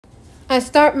I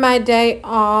start my day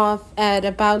off at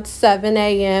about 7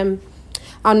 a.m.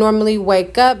 I'll normally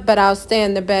wake up, but I'll stay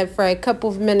in the bed for a couple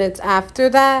of minutes after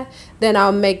that. Then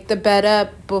I'll make the bed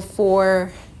up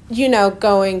before,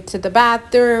 going to the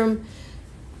bathroom.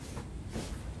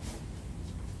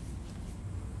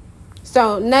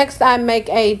 So next I make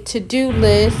a to-do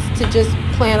list to just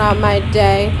plan out my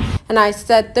day. And I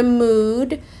set the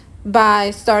mood by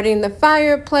starting the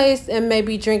fireplace and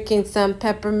maybe drinking some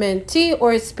peppermint tea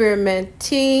or spearmint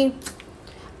tea.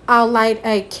 I'll light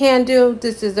a candle.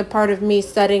 This is a part of me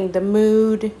setting the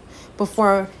mood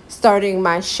before starting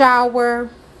my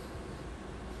shower.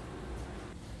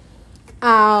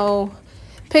 I'll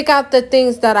pick out the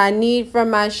things that I need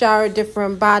from my shower,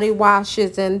 different body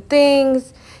washes and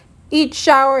things. Each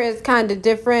shower is kind of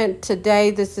different.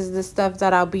 Today, this is the stuff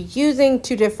that I'll be using.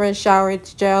 2 different shower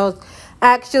gels.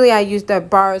 Actually, I used a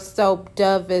bar soap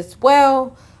Dove as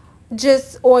well.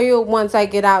 Just oil once I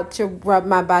get out to rub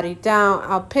my body down.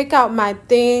 I'll pick out my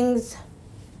things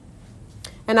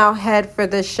and I'll head for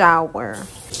the shower.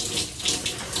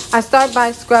 I start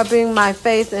by scrubbing my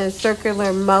face in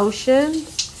circular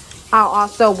motions. I'll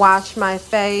also wash my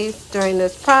face during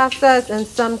this process. In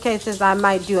some cases, I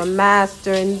might do a mask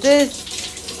during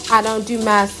this. I don't do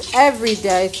masks every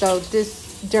day, so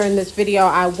during this video,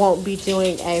 I won't be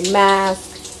doing a mask.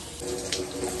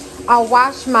 I'll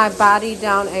wash my body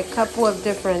down a couple of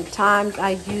different times.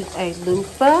 I use a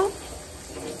loofah.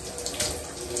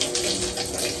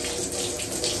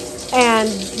 And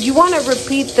you want to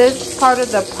repeat this part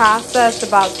of the process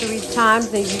about 3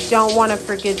 times, and you don't want to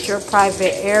forget your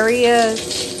private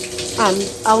areas.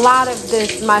 A lot of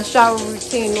this, my shower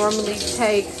routine normally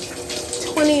takes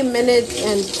 20 minutes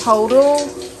in total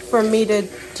for me to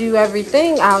do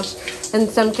everything. In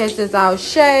some cases, I'll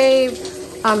shave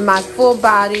my full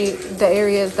body, the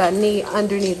areas that need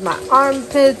underneath my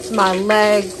armpits, my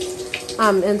legs,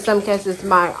 in some cases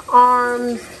my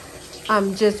arms,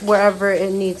 just wherever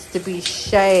it needs to be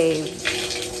shaved.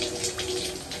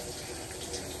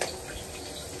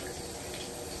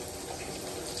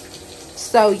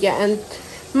 So yeah, and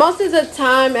most of the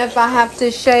time if I have to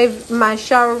shave, my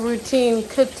shower routine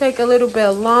could take a little bit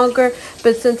longer,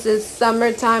 but since it's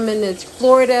summertime and it's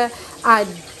Florida, I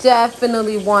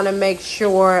definitely want to make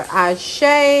sure I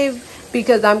shave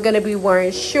because I'm going to be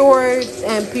wearing shorts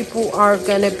and people are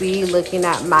going to be looking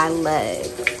at my legs.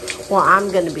 Well,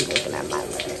 I'm going to be looking at my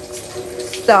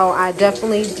legs. So I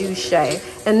definitely do shave.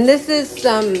 And this is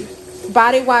some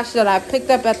body wash that I picked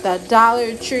up at the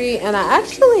Dollar Tree and I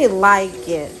actually like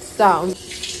it.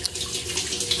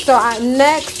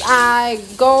 Next I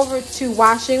go over to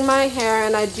washing my hair,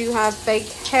 and I do have fake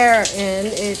hair in.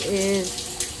 It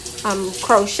is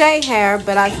crochet hair,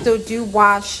 but I still do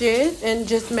wash it and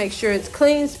just make sure it's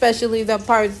clean, especially the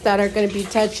parts that are going to be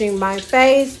touching my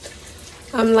face.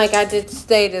 Like I did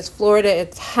state, it's Florida,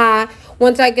 it's hot.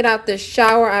 Once I get out the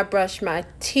shower, I brush my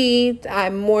teeth. I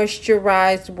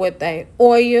moisturize with an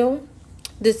oil.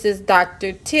 This is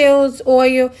Dr. Teal's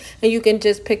oil, and you can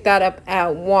just pick that up at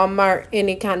Walmart,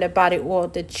 any kind of body oil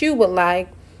that you would like.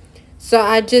 So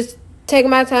I just take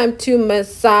my time to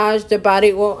massage the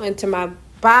body oil into my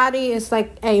body. It's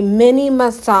like a mini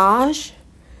massage.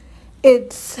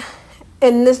 It's,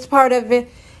 in this part of it,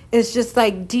 it's just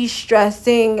like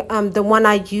de-stressing. The one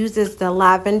I use is the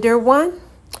lavender one.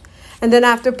 And then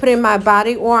after putting my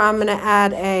body oil, I'm going to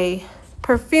add a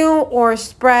perfume or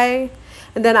spray.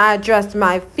 And then I address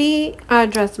my feet, I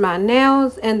address my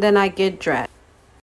nails, and then I get dressed.